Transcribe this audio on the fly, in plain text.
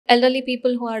elderly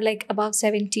people who are like above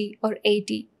 70 or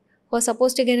 80 who are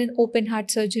supposed to get an open heart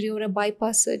surgery or a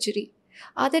bypass surgery.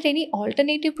 Are there any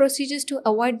alternative procedures to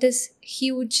avoid this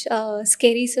huge,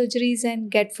 scary surgeries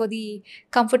and get for the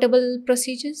comfortable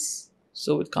procedures?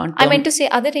 So we can't I meant term. to say,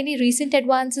 are there any recent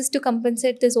advances to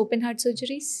compensate this open heart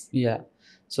surgeries? Yeah.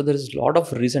 So there is a lot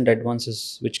of recent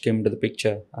advances which came to the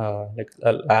picture,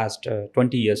 last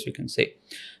 20 years, we can say.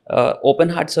 Open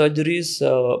heart surgeries,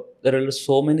 there are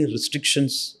so many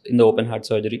restrictions in the open heart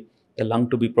surgery. The lung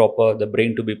to be proper, the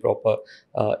brain to be proper.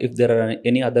 If there are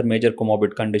any other major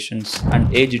comorbid conditions,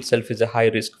 and age itself is a high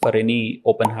risk for any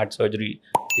open heart surgery,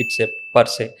 it's a per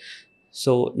se.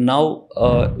 So now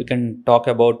we can talk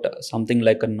about something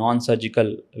like a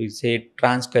non-surgical, we say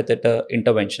transcatheter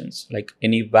interventions, like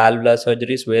any valvular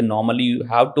surgeries where normally you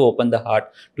have to open the heart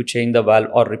to change the valve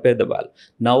or repair the valve.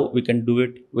 Now we can do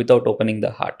it without opening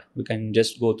the heart. We can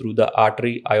just go through the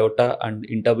artery, aorta, and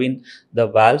intervene the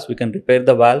valves. We can repair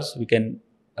the valves. We can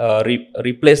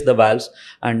replace the valves,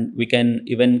 and we can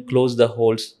even close the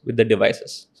holes with the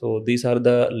devices. So these are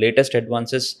the latest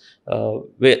advances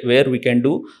where we can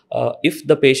do if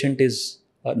the patient is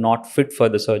not fit for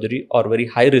the surgery or very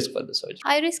high risk for the surgery.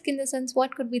 High risk in the sense,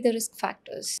 what could be the risk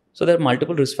factors? So there are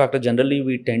multiple risk factors. Generally,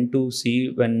 we tend to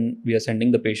see when we are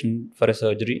sending the patient for a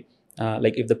surgery.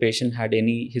 Like if the patient had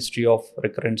any history of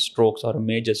recurrent strokes or a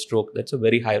major stroke, that's a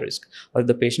very high risk. Or if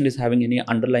the patient is having any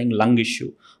underlying lung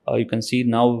issue, you can see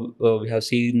now we have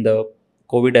seen the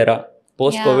COVID era.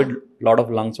 Post-COVID, a lot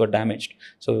of lungs were damaged.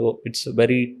 So it's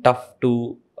very tough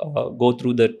to go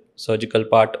through the surgical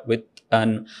part with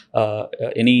an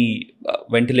any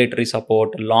ventilatory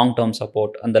support, long-term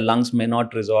support, and the lungs may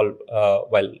not resolve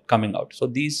while coming out. So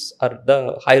these are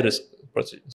the high risk procedures.